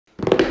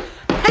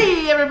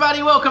Hey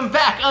everybody, welcome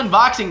back.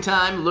 Unboxing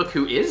time. Look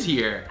who is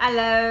here.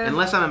 Hello.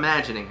 Unless I'm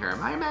imagining her.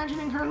 Am I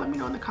imagining her? Let me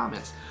know in the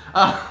comments.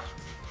 No,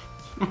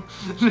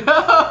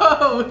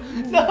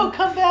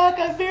 come back.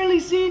 I've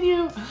barely seen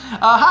you.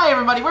 Hi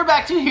everybody, we're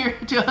back here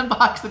to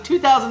unbox the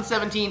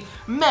 2017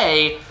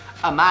 May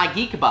My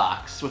Geek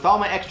Box with all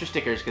my extra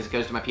stickers because it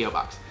goes to my P.O.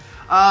 box.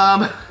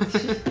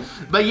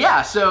 But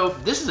yeah, so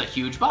this is a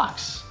huge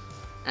box.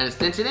 And it's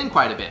dented in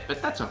quite a bit,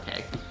 but that's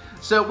okay.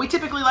 So we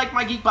typically like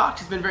My Geek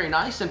Box. It's been very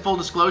nice. And full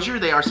disclosure,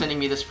 they are sending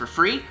me this for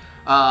free.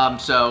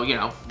 So, you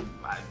know,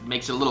 it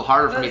makes it a little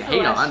harder for me to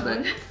hate on, but...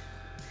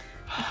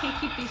 I can't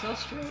keep these all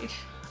straight.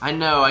 I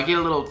know, I get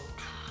a little...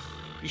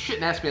 You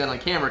shouldn't ask me that on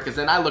camera, because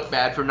then I look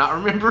bad for not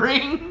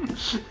remembering.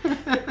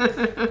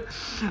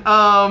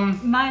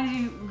 Mind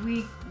you,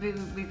 we've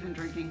been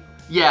drinking.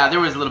 Yeah,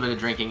 there was a little bit of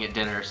drinking at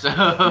dinner, so...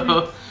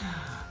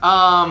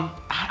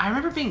 I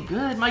remember it being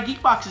good. My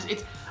Geek Box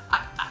is...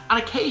 on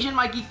occasion,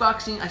 My Geek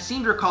Boxing, I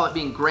seem to recall it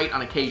being great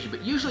on occasion,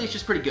 but usually it's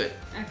just pretty good.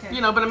 Okay. You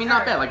know, but I mean,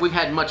 not bad. Like, we've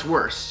had much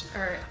worse.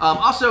 Alright.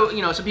 Also,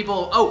 you know, some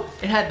people... Oh,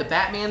 it had the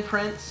Batman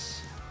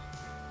prints.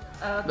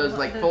 Those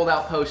like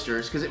fold-out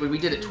posters, because we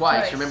did it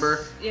twice,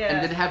 remember? Yeah.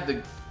 And then it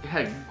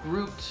had a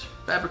Groot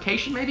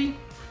fabrication, maybe?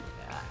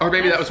 Or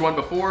maybe that was one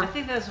before? I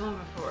think that was one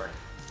before.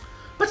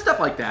 But stuff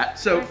like that,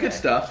 so good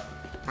stuff.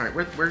 All right,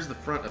 where's the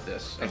front of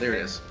this? Oh, there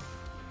it is.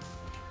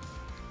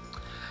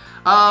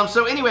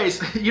 So anyways,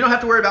 you don't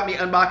have to worry about me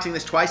unboxing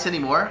this twice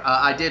anymore.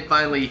 I did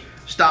finally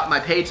stop my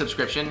paid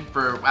subscription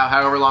for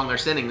however long they're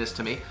sending this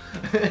to me.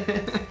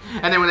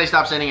 And then when they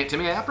stop sending it to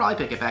me, I'll probably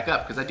pick it back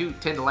up, because I do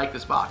tend to like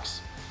this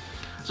box.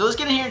 So let's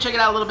get in here and check it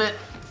out a little bit.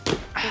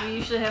 Do you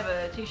usually have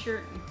a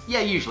t-shirt?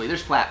 Yeah, usually.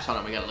 There's flaps. Hold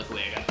on, we gotta look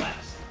away. I got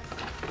flaps.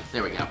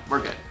 There we go. We're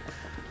good.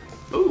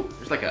 Ooh,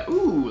 there's like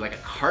a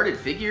carded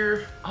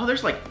figure. Oh,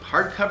 there's like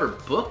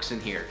hardcover books in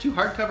here. 2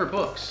 hardcover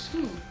books.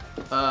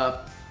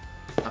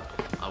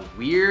 A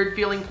weird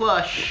feeling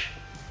plush.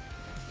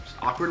 Just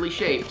awkwardly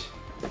shaped.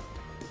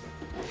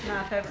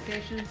 Not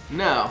fabrication?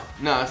 No,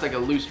 it's like a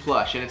loose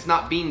plush, and it's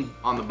not beans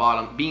on the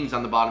bottom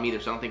either,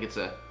 so I don't think it's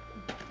a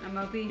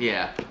Moby?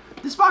 Yeah.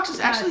 This box is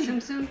actually...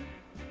 Simpson?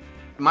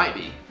 Might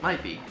be.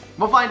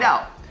 We'll find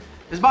out.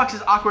 This box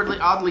is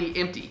oddly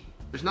empty.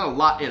 There's not a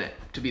lot in it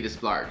to be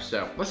this large,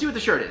 so let's see what the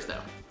shirt is,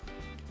 though.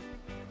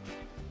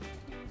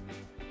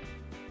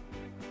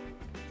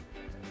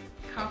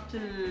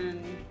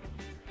 Compton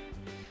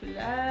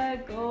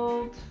flag,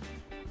 gold,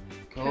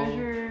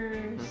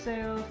 treasure,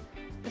 sale.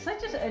 It's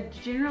like just a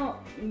general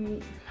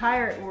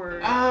pirate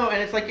word. Oh,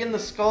 and it's like in the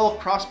skull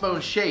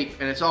crossbone shape,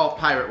 and it's all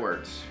pirate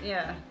words.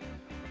 Yeah.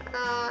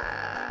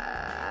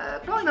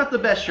 Probably not the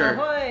best shirt.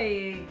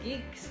 Ahoy,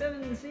 Geek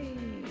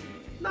 7C.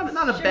 Not a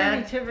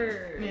bad.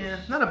 Yeah,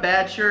 not a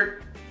bad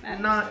shirt.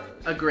 Not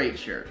a great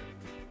shirt.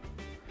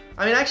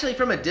 I mean, actually,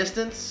 from a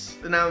distance,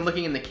 now I'm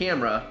looking in the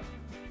camera.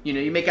 You know,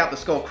 you make out the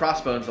skull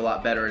crossbones a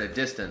lot better at a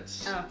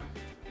distance. Oh.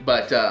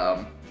 But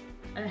I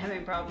didn't have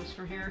any problems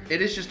from here.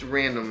 It is just a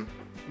random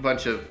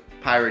bunch of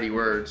piratey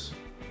words.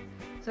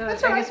 So I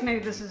guess maybe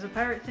this is a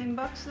pirate themed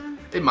box then?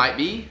 It might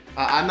be.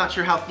 I'm not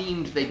sure how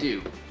themed they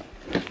do.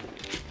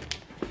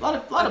 A lot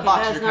of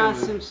boxes are kind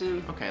of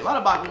moving. Okay, a lot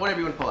of boxes, whatever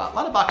you want to pull out. A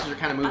lot of boxes are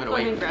kind of moving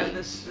away. Go ahead and grab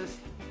this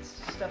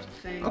stuffed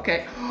thing.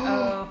 Okay.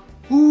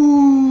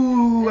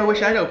 Ooh, I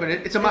wish I'd open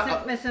it. It's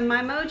missing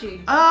my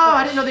emoji. Oh,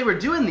 I didn't know they were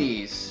doing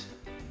these.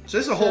 So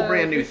this is a whole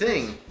brand new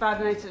thing. Is Five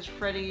Nights at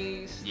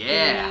Freddy's.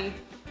 Yeah.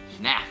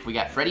 FNAF. We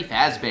got Freddy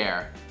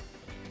Fazbear.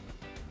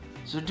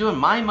 So they're doing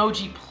My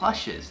Emoji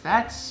plushes.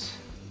 That's...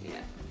 Yeah.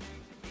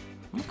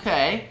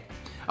 Okay.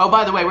 Oh,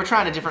 by the way, we're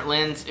trying a different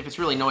lens. If it's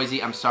really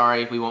noisy, I'm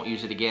sorry. We won't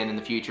use it again in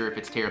the future if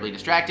it's terribly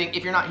distracting.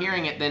 If you're not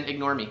hearing it, then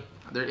ignore me.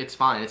 It's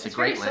fine. It's a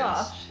great lens.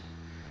 Soft.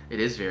 It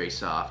is very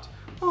soft.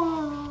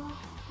 Oh,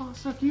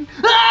 so cute.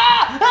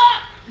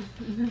 Ah!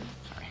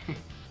 Sorry.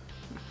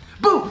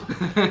 Boom!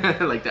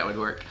 Like that would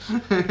work.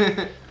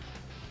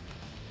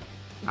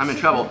 I'm in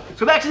trouble.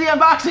 So back to the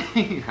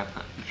unboxing. I'm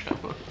not in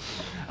trouble.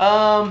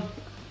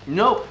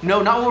 No,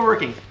 not while we're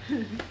working.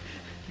 I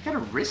got a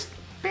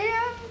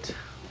wristband?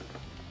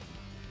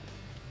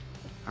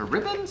 Or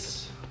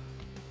ribbons?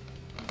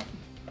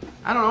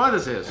 I don't know what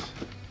this is.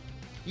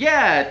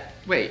 Yeah,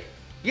 wait.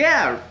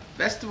 Yeah,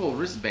 festival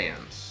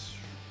wristbands.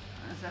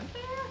 Is that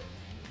there?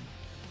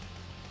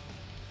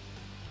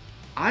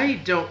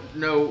 I don't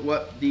know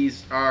what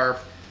these are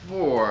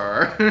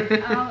for.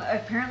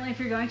 Apparently if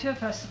you're going to a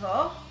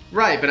festival.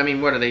 Right, but I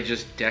mean, what, are they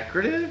just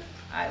decorative?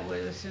 I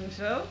would assume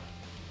so.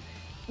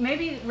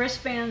 Maybe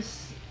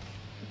wristbands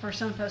for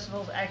some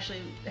festivals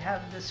actually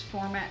have this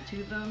format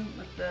to them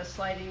with the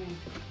sliding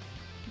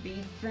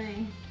bead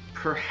thing.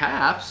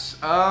 Perhaps.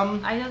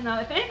 I don't know.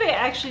 If anybody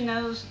actually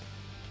knows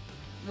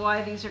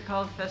why these are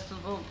called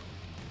festival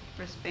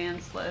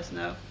wristbands, let us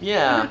know.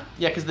 Yeah,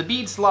 because the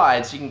bead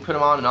slides, so you can put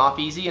them on and off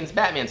easy, and it's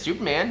Batman,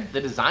 Superman.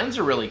 The designs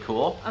are really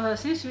cool. Although it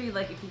seems to be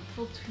like if you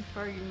pull too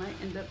far, you might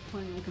end up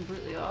pulling them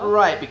completely off.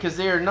 Right, because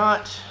they are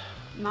not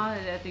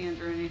knotted at the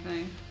end or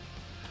anything.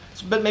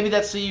 But maybe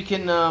that's so you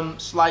can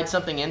slide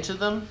something into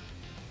them.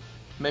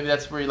 Maybe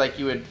that's where like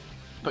you would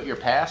Put your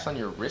pass on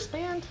your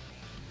wristband?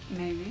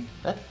 Maybe.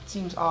 That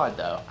seems odd,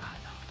 though.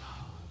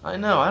 I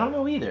know, I don't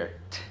know either.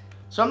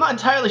 So I'm not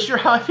entirely sure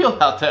how I feel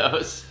about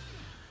those.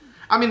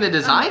 I mean, the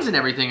designs and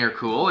everything are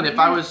cool, and if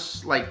I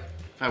was, like,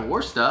 if I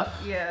wore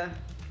stuff. Yeah.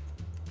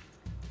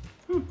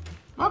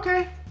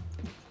 Okay.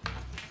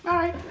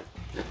 Alright.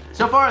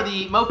 So far,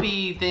 the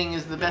Mopey thing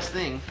is the best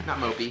thing. Not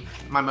Mopey,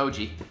 my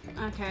Moji.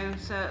 Okay,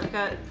 so I've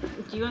got,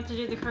 do you want to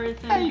do the card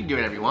thing? Yeah, you can do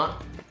whatever you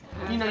want.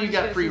 You know you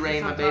got free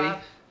reign, my baby.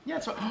 Yeah,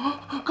 it's fine.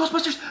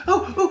 Ghostbusters!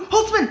 Oh,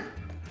 Holtzman!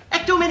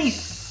 Ecto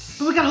Minis!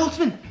 Oh, we got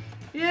Holtzman!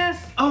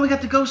 Yes! Oh, we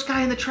got the ghost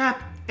guy in the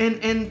trap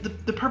and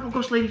the purple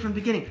ghost lady from the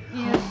beginning.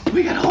 Yes.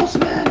 We got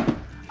Holtzman!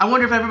 I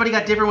wonder if everybody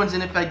got different ones,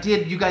 and if I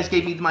did, you guys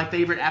gave me my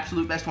favorite,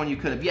 absolute best one you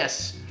could have.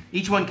 Yes,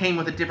 each one came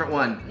with a different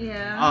one.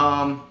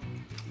 Yeah.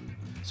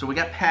 So we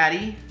got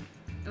Patty.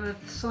 With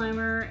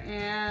Slimer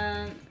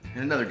and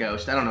another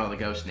ghost. I don't know the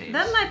ghost names.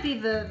 That might be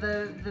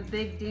the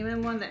big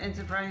demon one that ends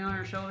up riding on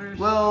her shoulders.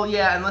 Well,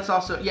 yeah, and let's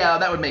also, yeah,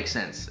 that would make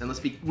sense. And let's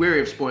be wary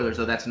of spoilers,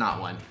 though that's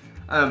not one.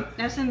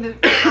 That's in all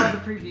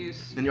the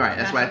previews. And you're right.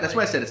 That's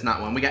why I said it's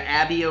not one. We got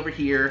Abby over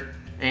here,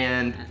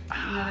 and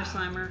another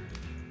Slimer.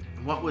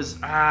 What was?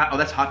 Oh,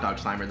 that's Hot Dog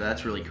Slimer.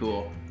 That's really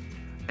cool.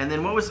 And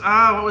then what was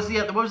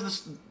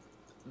this?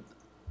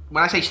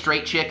 When I say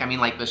straight chick, I mean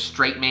like the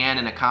straight man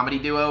in a comedy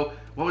duo.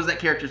 What was that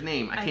character's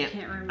name? I can't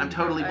remember. I'm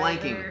totally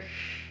blanking.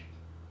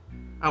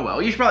 Oh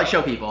well, you should probably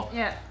show people.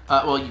 Yeah.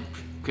 Well, you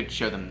could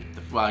show them.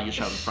 Well, you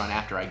show them front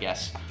after, I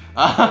guess.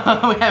 We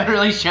haven't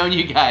really shown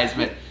you guys,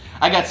 but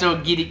I got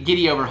so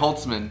giddy over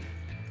Holtzman.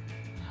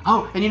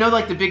 Oh, and you know,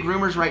 like the big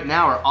rumors right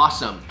now are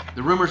awesome.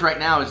 The rumors right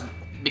now is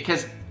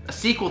because a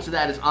sequel to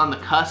that is on the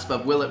cusp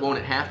of will it, won't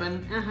it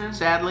happen,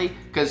 sadly.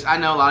 Because I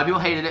know a lot of people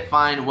hated it,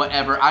 fine,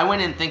 whatever. I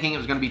went in thinking it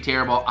was going to be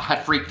terrible. I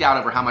freaked out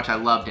over how much I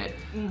loved it.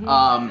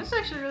 It's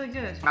actually really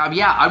good.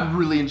 Yeah, I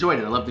really enjoyed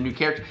it. I love the new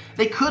character.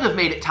 They could have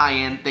made it tie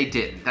in. They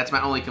didn't. That's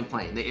my only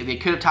complaint. They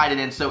could have tied it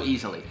in so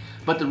easily.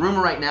 But the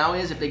rumor right now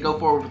is if they go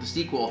forward with the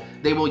sequel,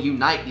 they will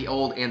unite the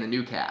old and the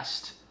new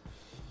cast.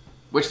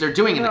 Which they're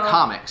doing in the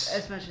comics.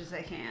 As much as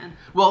they can.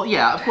 Well,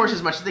 yeah, of course,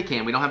 as much as they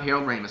can. We don't have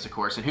Harold Ramis, of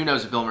course, and who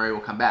knows if Bill Murray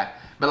will come back.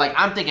 But, like,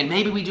 I'm thinking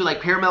maybe we do,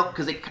 like, parallel,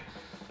 because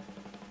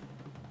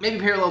maybe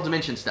parallel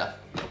dimension stuff.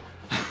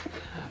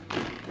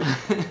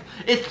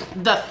 It's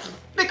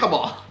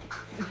despicable.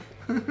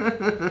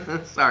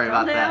 Sorry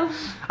about that.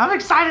 I'm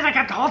excited I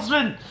got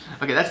Holtzman.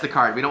 Okay, that's the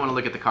card. We don't want to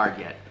look at the card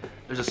yet.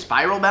 There's a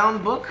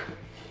spiral-bound book,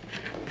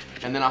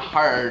 and then a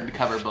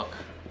hardcover book.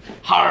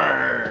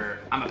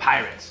 I'm a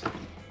pirate.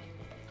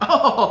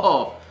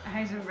 Oh!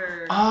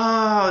 Heisenberg.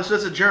 Oh, so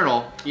it's a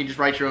journal. You just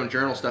write your own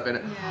journal stuff in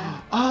it.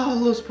 Yeah. Oh,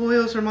 los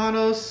pollos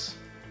hermanos.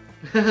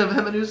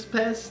 Vamonos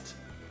pest.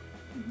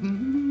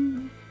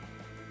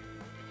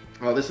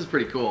 Oh, this is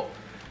pretty cool.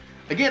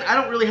 Again, I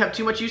don't really have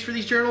too much use for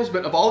these journals,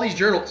 but of all these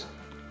journals,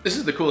 this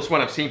is the coolest one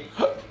I've seen.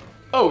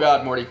 Oh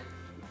God, Morty.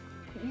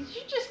 Did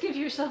you just give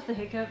yourself the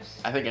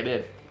hiccups? I think I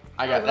did.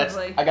 I got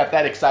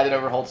that excited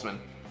over Holtzman.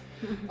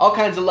 All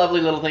kinds of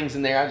lovely little things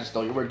in there. I just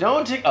stole your word.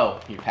 Don't take.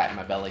 Oh, you're patting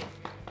my belly.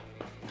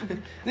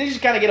 And then you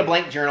just kind of get a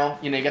blank journal.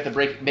 You know, you got the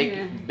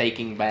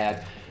Breaking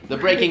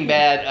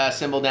Bad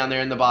symbol down there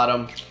in the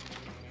bottom.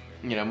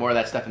 You know, more of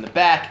that stuff in the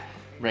back.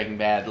 Breaking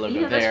Bad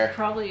logo there. That's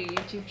probably a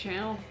YouTube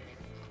channel.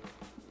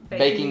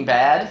 Baking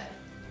Bad.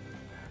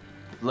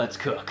 Let's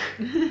cook.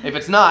 If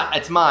it's not,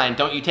 it's mine.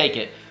 Don't you take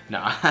it.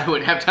 No, I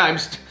wouldn't have time.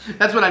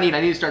 That's what I need.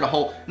 I need to start a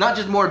whole, not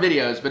just more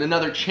videos, but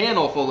another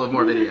channel full of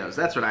more videos.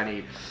 That's what I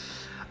need.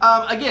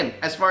 Again,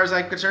 as far as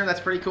I'm concerned,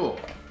 that's pretty cool.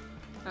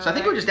 So I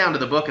think we're just down to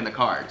the book and the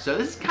card. So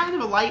this is kind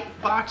of a light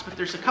box, but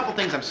there's a couple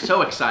things I'm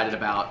so excited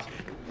about.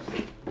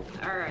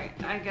 Alright,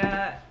 I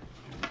got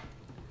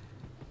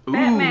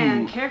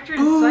Batman, character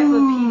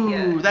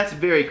encyclopedia. Ooh, that's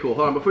very cool.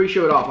 Hold on, before you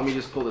show it off, let me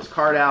just pull this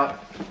card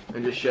out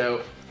and just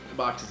show the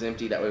box is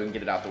empty. That way we can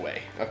get it out the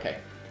way. Okay.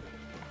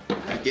 So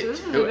this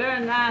is a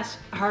very nice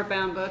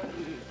hardbound book.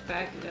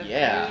 Back up.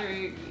 Yeah.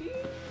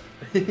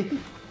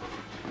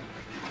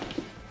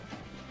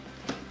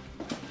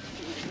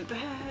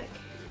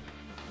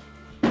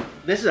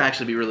 This would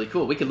actually be really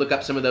cool. We could look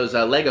up some of those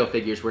Lego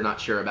figures we're not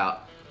sure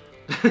about.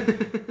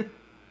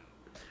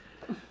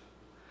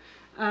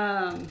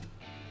 I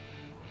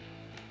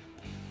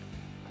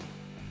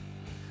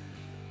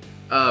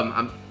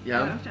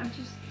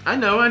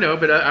know,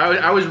 but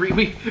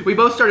we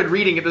both started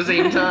reading at the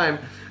same time.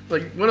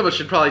 Like, one of us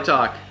should probably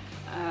talk.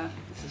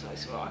 This is always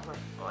so awkward.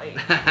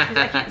 Because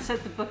I can't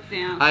set the book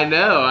down. I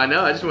know.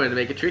 I just wanted to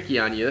make it tricky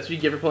on you. That's what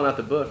you get for pulling out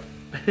the book.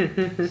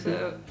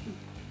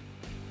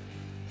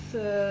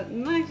 So,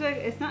 not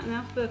exactly, it's not in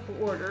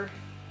alphabetical order.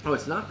 Oh,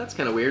 it's not? That's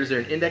kind of weird. Is there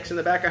an index in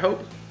the back, I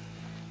hope?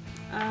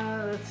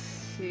 Let's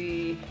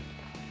see.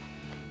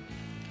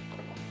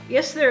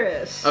 Yes, there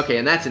is. Okay,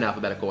 and that's in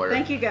alphabetical order.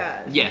 Thank you,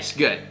 guys. Yes,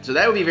 good. So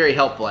that would be very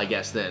helpful, I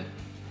guess, then.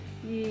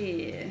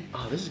 Yeah.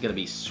 Oh, this is going to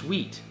be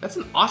sweet. That's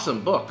an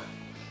awesome book.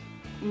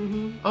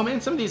 Oh,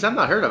 man, some of these I've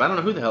not heard of. I don't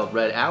know who the hell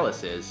Red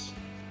Alice is.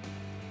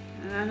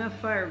 And I know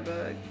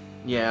Firebug.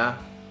 Yeah.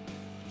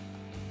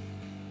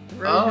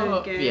 Red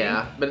Hood gang.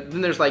 yeah. But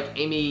then there's like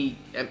Amy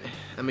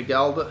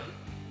Amigalda.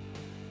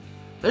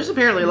 There's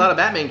apparently a lot of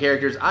Batman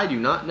characters I do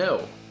not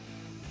know.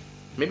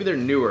 Maybe they're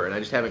newer and I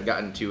just haven't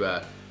gotten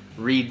to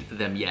read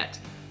them yet.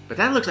 But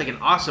that looks like an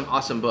awesome,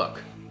 awesome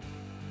book.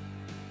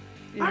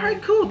 Yeah. All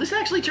right, cool. This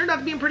actually turned out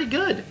to be pretty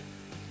good.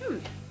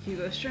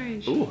 Hugo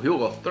Strange. Ooh,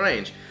 Hugo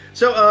Strange.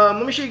 So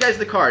let me show you guys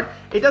the card.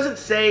 It doesn't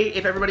say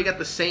if everybody got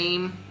the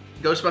same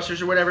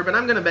Ghostbusters or whatever, but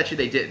I'm going to bet you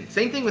they didn't.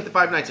 Same thing with the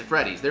Five Nights at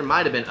Freddy's. There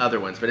might have been other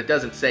ones, but it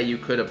doesn't say you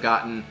could have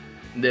gotten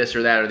this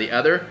or that or the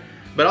other.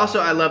 But also,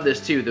 I love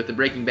this too, that the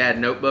Breaking Bad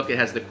notebook, it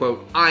has the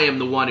quote, "I am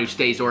the one who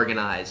stays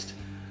organized."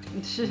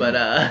 But,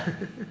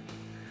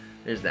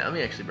 there's that. Let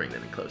me actually bring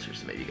that in closer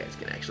so maybe you guys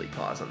can actually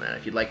pause on that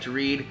if you'd like to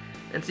read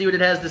and see what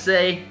it has to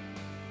say.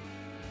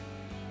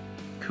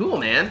 Cool,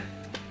 man.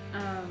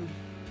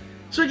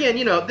 So again,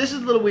 you know, this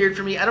is a little weird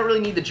for me. I don't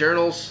really need the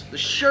journals. The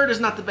shirt is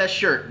not the best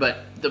shirt,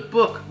 but the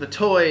book, the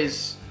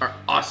toys are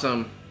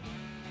awesome.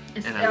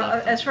 And I love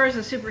them. As far as the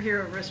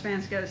superhero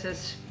wristbands go, it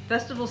says,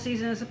 "Festival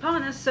season is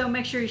upon us, so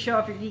make sure you show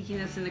off your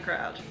geekiness in the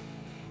crowd."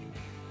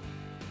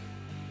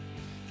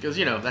 Because,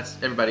 you know, that's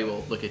everybody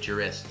will look at your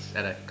wrists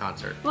at a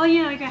concert. Well,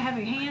 you know, you gotta have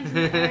your hands in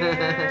the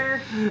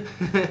air.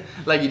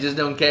 Like you just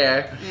don't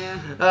care. Yeah.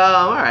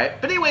 All right.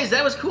 But anyways,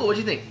 that was cool.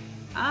 What'd you think?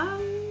 I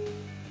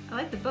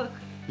like the book.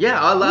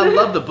 Yeah, I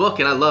love the book,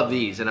 and I love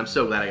these, and I'm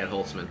so glad I got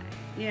Holtzman.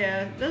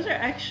 Yeah, those are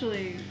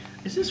actually...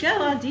 Is this got a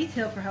lot of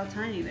detail for how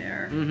tiny they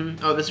are.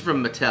 Mm-hmm. Oh, this is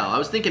from Mattel. I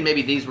was thinking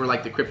maybe these were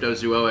like the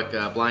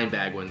Cryptozoic blind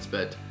bag ones,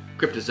 but...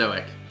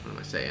 Cryptozoic, what am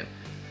I saying?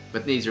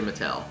 But these are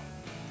Mattel.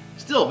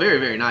 Still very,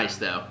 very nice,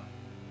 though.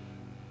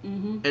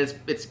 Mm-hmm. And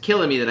it's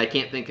killing me that I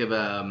can't think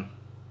of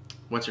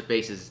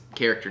what's-her-face's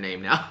character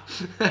name now.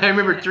 I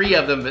remember 3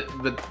 of them,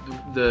 but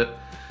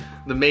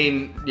the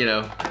main, you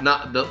know,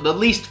 not the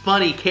least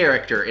funny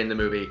character in the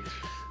movie.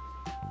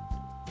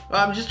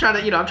 Well, I'm just trying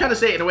to, you know, I'm trying to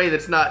say it in a way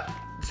that's not,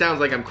 sounds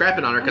like I'm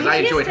crapping on her, because I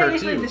enjoyed her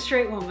too. The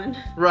straight woman.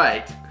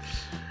 Right.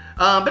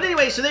 But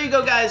anyway, so there you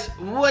go, guys.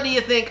 What do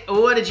you think?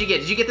 What did you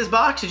get? Did you get this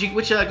box?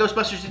 Which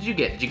Ghostbusters did you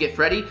get? Did you get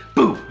Freddy?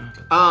 Boo!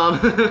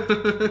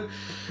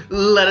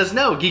 Let us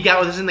know. Geek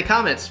out with us in the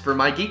comments for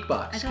My Geek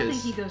Box. I don't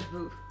think he goes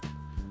boo.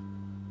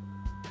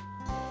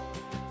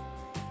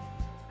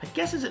 I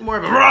guess is it more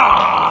of a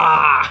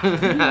rah?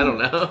 I don't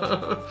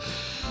know.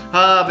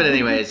 But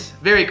anyways,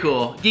 very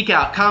cool. Geek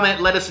out, comment,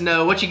 let us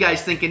know what you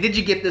guys thinking. Did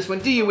you get this one?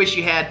 Do you wish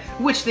you had?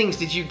 Which things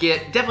did you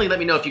get? Definitely let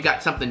me know if you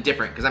got something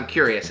different, because I'm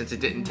curious since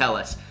it didn't tell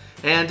us.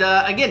 And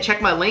again,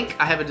 check my link.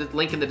 I have a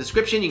link in the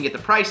description. You can get the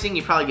pricing.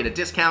 You probably get a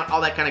discount, all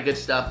that kind of good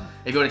stuff.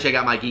 If you want to check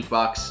out My Geek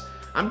Box.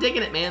 I'm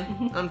digging it,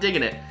 man. I'm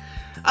digging it.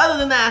 Other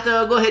than that,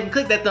 though, go ahead and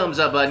click that thumbs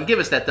up button. Give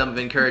us that thumb of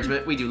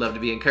encouragement. We do love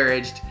to be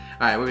encouraged.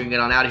 All right, we're going to get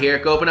on out of here.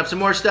 Go open up some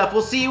more stuff.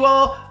 We'll see you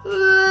all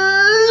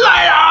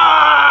later.